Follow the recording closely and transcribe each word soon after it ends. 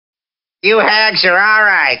You hags are all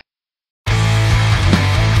right.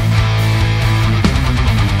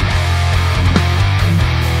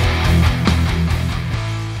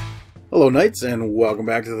 Hello, Knights, and welcome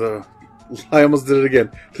back to the... I almost did it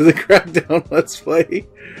again. To the Crackdown Let's Play.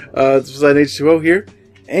 It's Poseidon H2O here,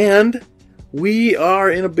 and we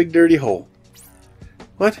are in a big dirty hole.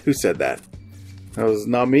 What? Who said that? That was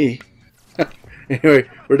not me. Anyway,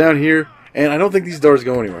 we're down here, and I don't think these doors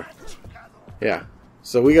go anywhere. Yeah.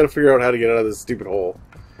 So we gotta figure out how to get out of this stupid hole,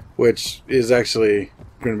 which is actually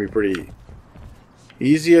going to be pretty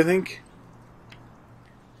easy, I think.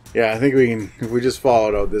 Yeah, I think we can, if we just follow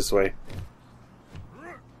it out this way.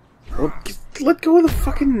 Well, let go of the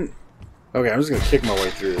fucking... Okay, I'm just gonna kick my way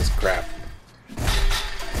through this crap.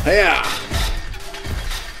 Hiya!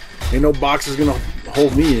 Ain't no box is gonna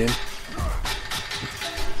hold me in.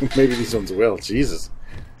 Maybe these ones will. Jesus.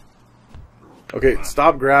 Okay,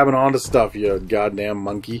 stop grabbing onto stuff, you goddamn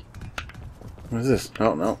monkey. What is this?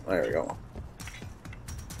 Oh, no. There we go.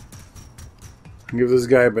 Give this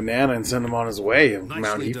guy a banana and send him on his way.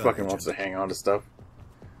 Nicely he fucking wants to hang on to stuff.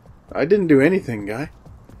 I didn't do anything, guy.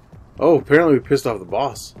 Oh, apparently we pissed off the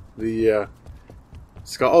boss. The,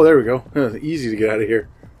 Skull. Oh, there we go. Easy to get out of here.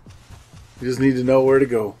 We just need to know where to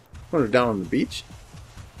go. We're down on the beach.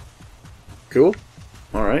 Cool.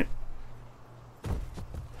 Alright.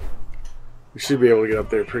 We should be able to get up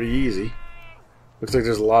there pretty easy. Looks like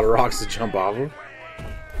there's a lot of rocks to jump off of.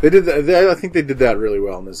 They did that. I think they did that really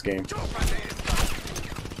well in this game.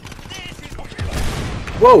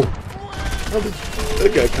 Whoa! Where did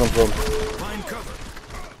that guy come from? Find cover.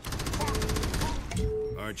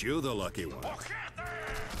 Aren't you the lucky one?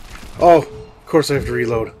 Oh, of course I have to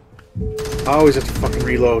reload. I always have to fucking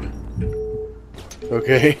reload.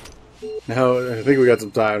 Okay. Now, I think we got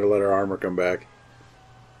some time to let our armor come back.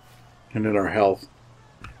 And then our health.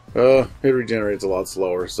 It regenerates a lot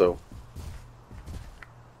slower, so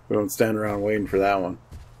we don't stand around waiting for that one.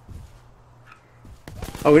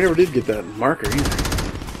 Oh, we never did get that marker either.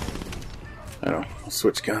 I don't know. I'll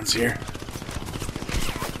switch guns here.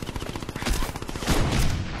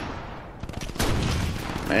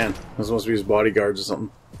 Man, those must be his bodyguards or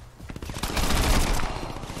something.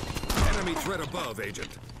 Enemy threat above,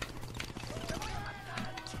 Agent.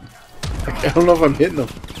 I don't know if I'm hitting them.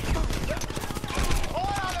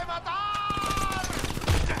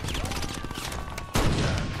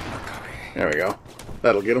 There we go.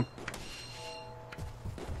 That'll get him.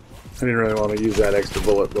 I didn't really want to use that extra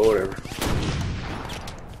bullet, but whatever.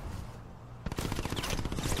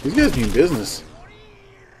 These guys mean business.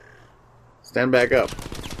 Stand back up.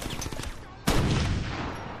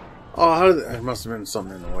 Oh, how did there must have been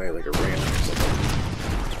something in the way, like a railing or something.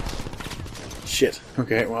 Shit.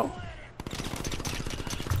 Okay, well.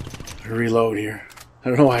 Reload here. I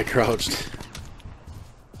don't know why I crouched.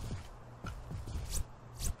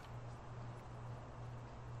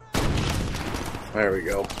 There we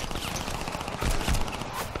go.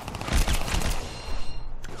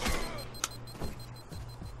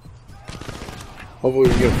 Hopefully we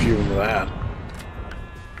can get a few into that.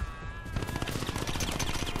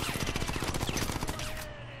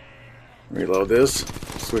 Reload this.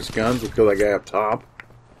 Switch guns. We'll kill that guy up top.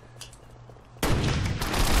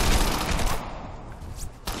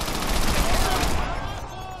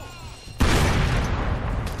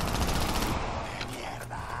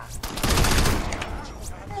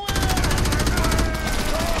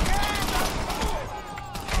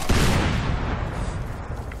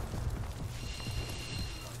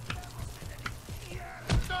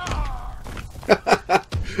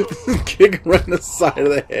 Kick him right in the side of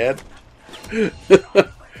the head.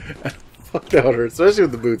 Fuck, that would hurt, especially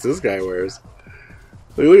with the boots this guy wears.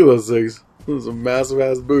 Look at those things. Those are massive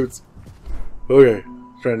ass boots. Okay,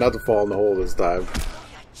 trying not to fall in the hole this time.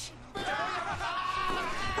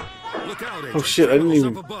 Oh shit, I didn't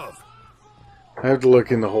even... I have to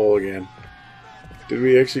look in the hole again. Did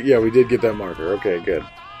we actually... Yeah, we did get that marker. Okay, good.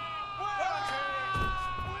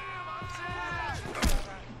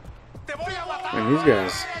 And these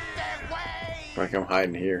guys... Like I'm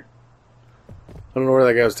hiding here. I don't know where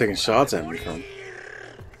that guy was taking shots at me from.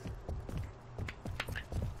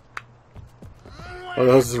 Oh,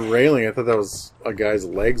 that was the railing. I thought that was a guy's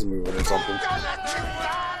legs moving or something.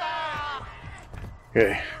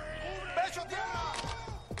 Okay.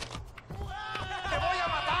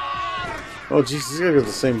 Oh, jeez, this guy got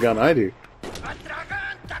the same gun I do.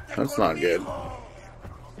 That's not good.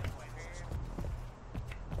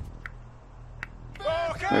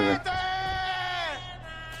 Okay.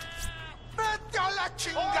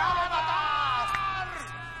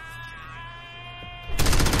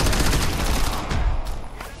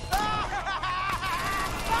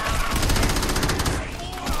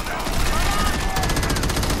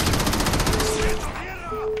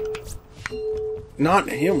 not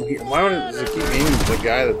him. Why does it keep aiming at the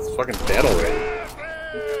guy that's fucking dead already?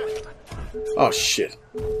 Oh shit.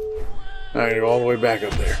 I gotta go all the way back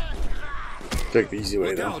up there. Take the easy way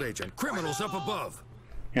Look though. out, Agent. Criminals up above.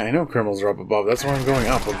 Yeah, I know criminals are up above. That's why I'm going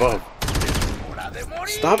up above.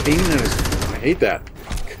 Stop aiming at his... I hate that.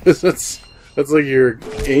 Because that's like your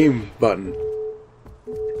aim button.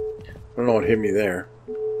 I don't know what hit me there.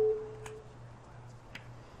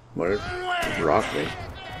 What? It rocked me.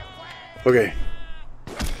 Okay.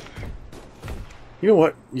 You know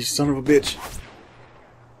what? You son of a bitch.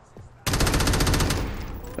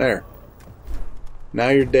 There. Now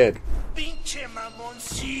you're dead.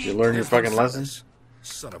 Did you learn your fucking lessons?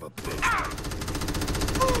 Son of a bitch.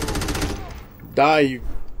 Die, you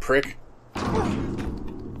prick. I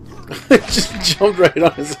just jumped right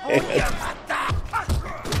on his head.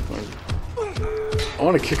 I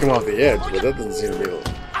want to kick him off the edge, but that doesn't seem to be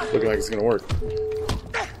looking like it's going to work.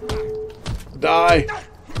 Die!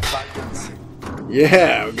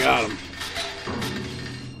 Yeah, we got him.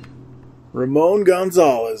 Ramon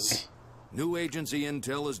Gonzalez. New agency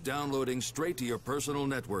intel is downloading straight to your personal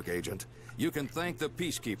network, Agent. You can thank the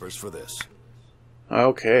peacekeepers for this.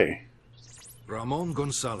 Okay. Ramon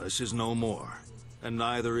Gonzalez is no more, and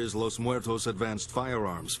neither is Los Muertos' advanced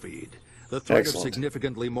firearms feed. The threat Excellent. of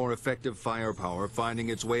significantly more effective firepower finding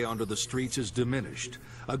its way onto the streets is diminished.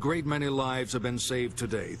 A great many lives have been saved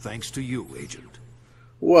today, thanks to you, Agent.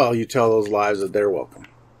 Well, you tell those lives that they're welcome.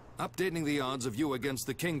 Updating the odds of you against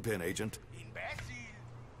the Kingpin, Agent.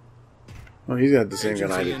 Well, he's got the same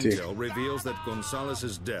gun I Agency did too. intel reveals that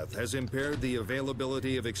Gonzalez's death has impaired the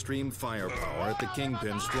availability of extreme firepower at the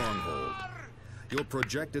Kingpin stronghold. Your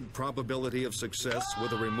projected probability of success with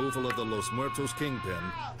the removal of the Los Muertos Kingpin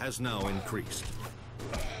has now increased.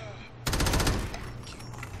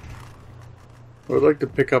 I would like to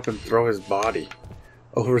pick up and throw his body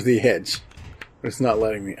over the edge. But it's not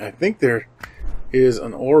letting me. I think there is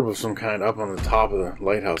an orb of some kind up on the top of the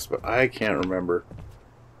lighthouse, but I can't remember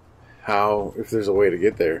how, if there's a way to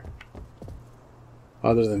get there.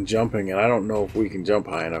 Other than jumping, and I don't know if we can jump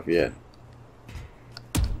high enough yet.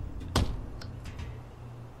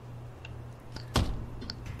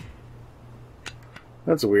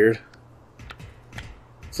 That's weird.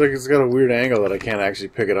 It's like it's got a weird angle that I can't actually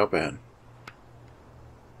pick it up at.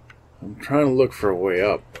 I'm trying to look for a way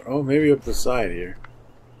up. Oh, maybe up the side here.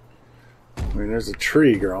 I mean, there's a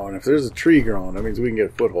tree growing. If there's a tree growing, that means we can get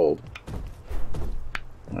a foothold.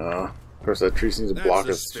 Of course, that tree seems to block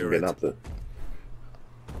us from getting up there.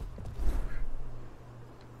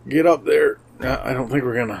 Get up there. I don't think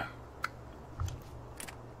we're gonna...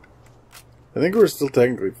 I think we're still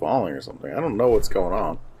technically falling or something. I don't know what's going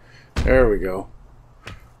on. There we go.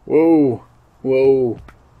 Whoa. Whoa.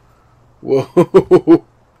 Whoa.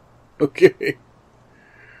 Okay.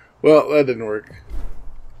 Well, that didn't work.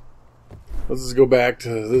 Let's just go back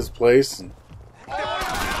to this place. And...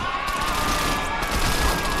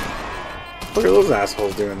 What are those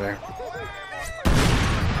assholes doing there?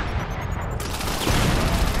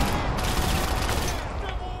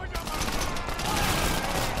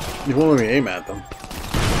 You won't let me aim at them.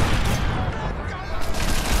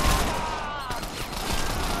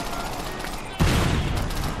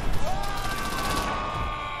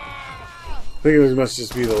 I think it must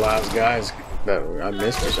just be the last guys that I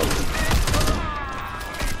missed or something.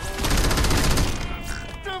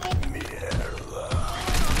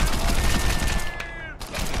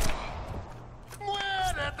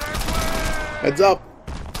 Heads up!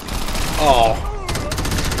 Oh.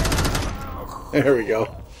 There we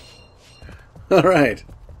go. Alright.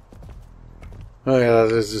 Oh yeah,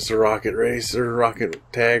 this is just a rocket race or rocket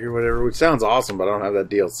tag or whatever, which sounds awesome, but I don't have that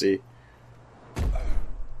DLC. I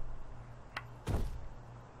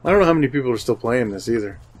don't know how many people are still playing this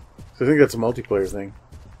either. So I think that's a multiplayer thing.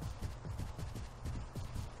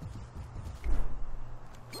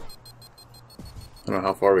 I don't know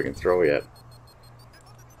how far we can throw yet.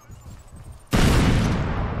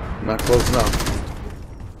 Not close enough.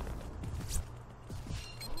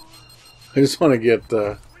 I just want to get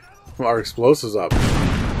our explosives up.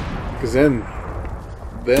 Because then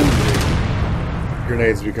the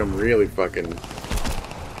grenades become really fucking...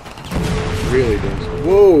 really dangerous.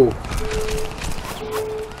 Whoa!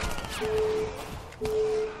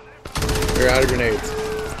 We're out of grenades.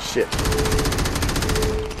 Shit.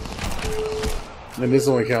 And this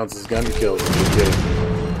only counts as gun kills. I'm just kidding.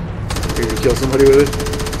 If you kill somebody with it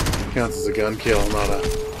counts as a gun kill, not a...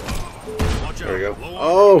 There we go.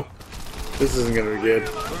 Oh! This isn't gonna be good.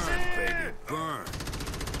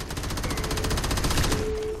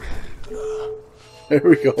 There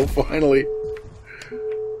we go, finally.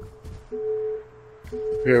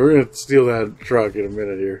 Yeah, we're gonna steal that truck in a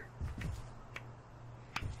minute here.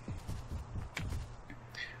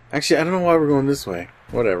 Actually, I don't know why we're going this way.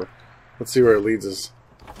 Whatever. Let's see where it leads us.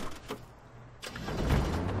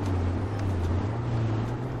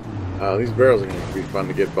 These barrels are gonna be fun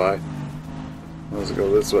to get by. Let's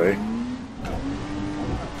go this way.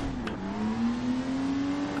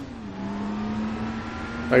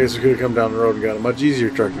 I guess we could have come down the road and got a much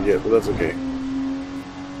easier truck to get, but that's okay.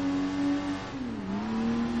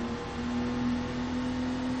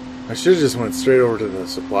 I should have just went straight over to the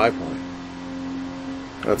supply point.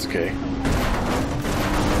 That's okay.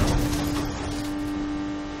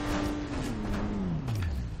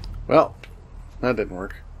 Well, that didn't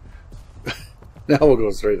work. Now we'll go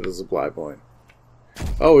straight to the supply point.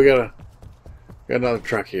 Oh, we got another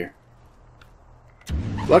truck here.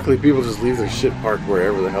 Luckily, people just leave their shit parked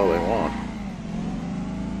wherever the hell they want.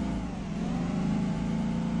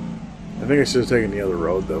 I think I should have taken the other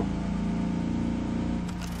road, though.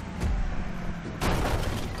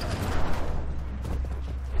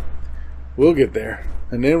 We'll get there.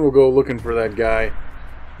 And then we'll go looking for that guy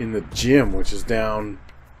in the gym, which is down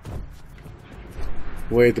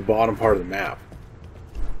way at the bottom part of the map.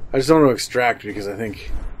 I just don't want to extract because I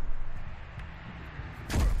think...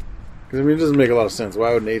 Because, I mean, it doesn't make a lot of sense.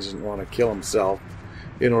 Why would an agent want to kill himself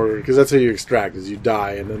in order... Because that's how you extract, is you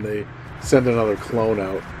die and then they send another clone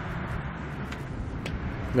out.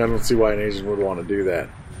 And I don't see why an agent would want to do that.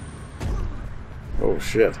 Oh,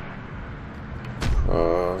 shit.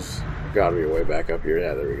 Gotta be a way back up here.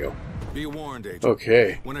 Yeah, there we go. Be warned, agent.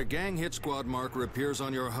 Okay. When a gang hit squad marker appears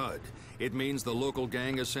on your HUD, it means the local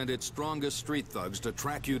gang has sent its strongest street thugs to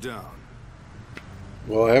track you down.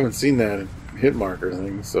 Well, I haven't seen that hit marker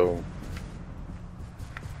thing, so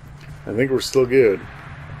I think we're still good.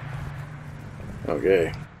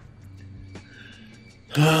 Okay.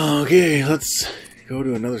 Okay, let's go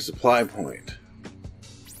to another supply point.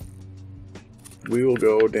 We will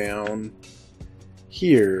go down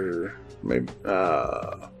here. Maybe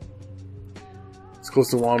it's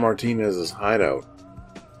close to Juan Martinez's hideout.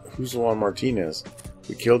 Who's Juan Martinez?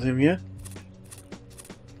 We killed him yet?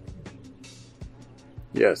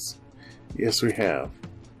 Yes. Yes, we have.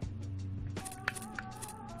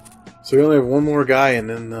 So we only have one more guy and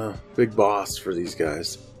then the big boss for these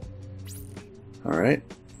guys. Alright.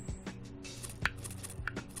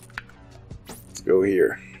 Let's go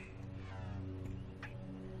here.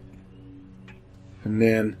 And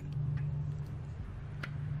then...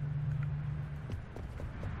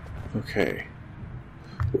 Okay.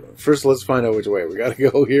 First, let's find out which way. We gotta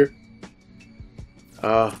go here.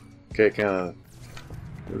 Okay, kind of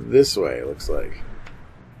this way, it looks like.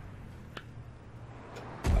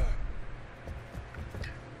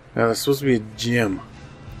 Now, there's supposed to be a gym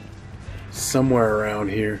somewhere around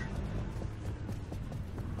here.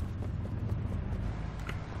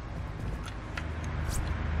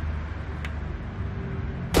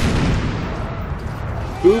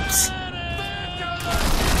 Oops.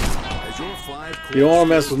 You don't want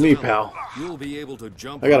to mess with me, pal. You'll be able to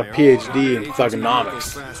jump I got a PhD in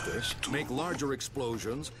thugonomics. Faster, make larger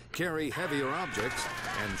explosions, carry heavier objects,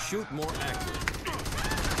 and shoot more accurately.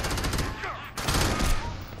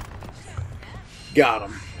 Got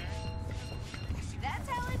him. That's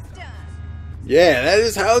how it's done. Yeah, that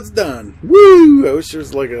is how it's done. Woo! I wish there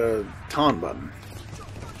was like a taunt button.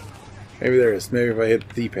 Maybe there is. Maybe if I hit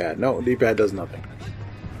the D-pad. No, D-pad does nothing.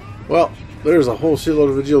 Well, there's a whole shitload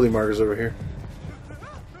of agility markers over here.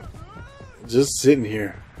 Just sitting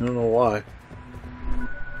here. I don't know why.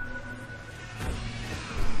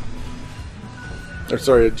 Or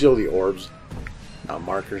sorry, agility orbs. Not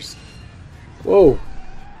markers. Whoa!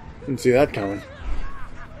 Didn't see that coming.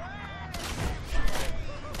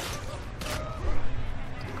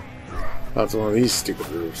 That's one of these stupid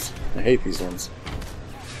roofs. I hate these ones.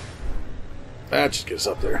 That should get us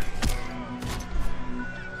up there.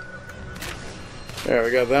 There,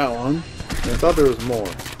 we got that one. I thought there was more.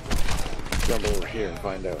 Let's jump over here and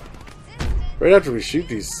find out. Right after we shoot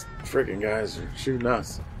these freaking guys, they're shooting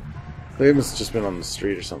us. They must have just been on the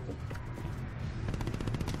street or something.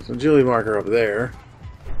 So agility marker up there.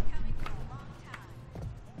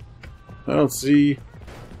 I don't see...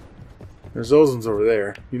 There's those ones over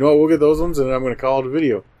there. You know what? We'll get those ones and then I'm going to call it a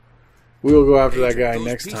video. We'll go after that guy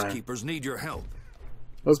next time. Peacekeepers need your help.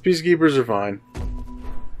 Those peacekeepers are fine.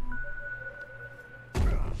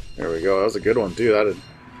 There we go. That was a good one too. That had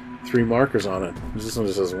 3 markers on it. This one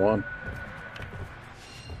just has 1.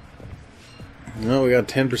 No, we got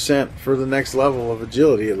 10% for the next level of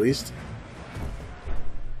agility at least.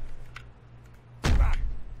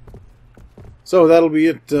 So that'll be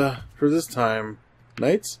it for this time,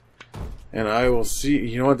 Knights. And I will see...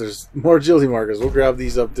 You know what? There's more agility markers. We'll grab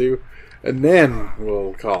these up too. And then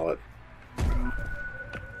we'll call it.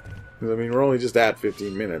 Because, I mean, we're only just at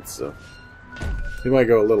 15 minutes, so... We might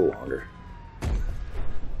go a little longer.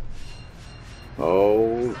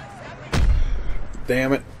 Oh...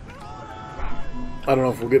 Damn it. I don't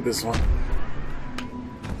know if we'll get this one.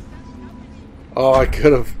 Oh, I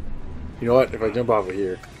could have. You know what? If I jump off of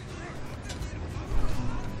here.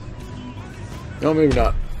 No, maybe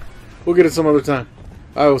not. We'll get it some other time.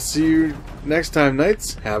 I will see you next time,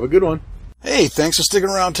 Knights. Have a good one. Hey, thanks for sticking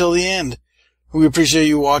around till the end. We appreciate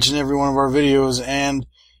you watching every one of our videos, and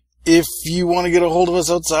if you want to get a hold of us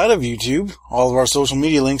outside of YouTube, all of our social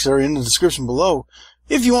media links are in the description below.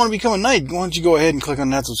 If you want to become a Knight, why don't you go ahead and click on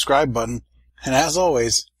that subscribe button. And as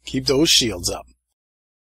always, keep those shields up.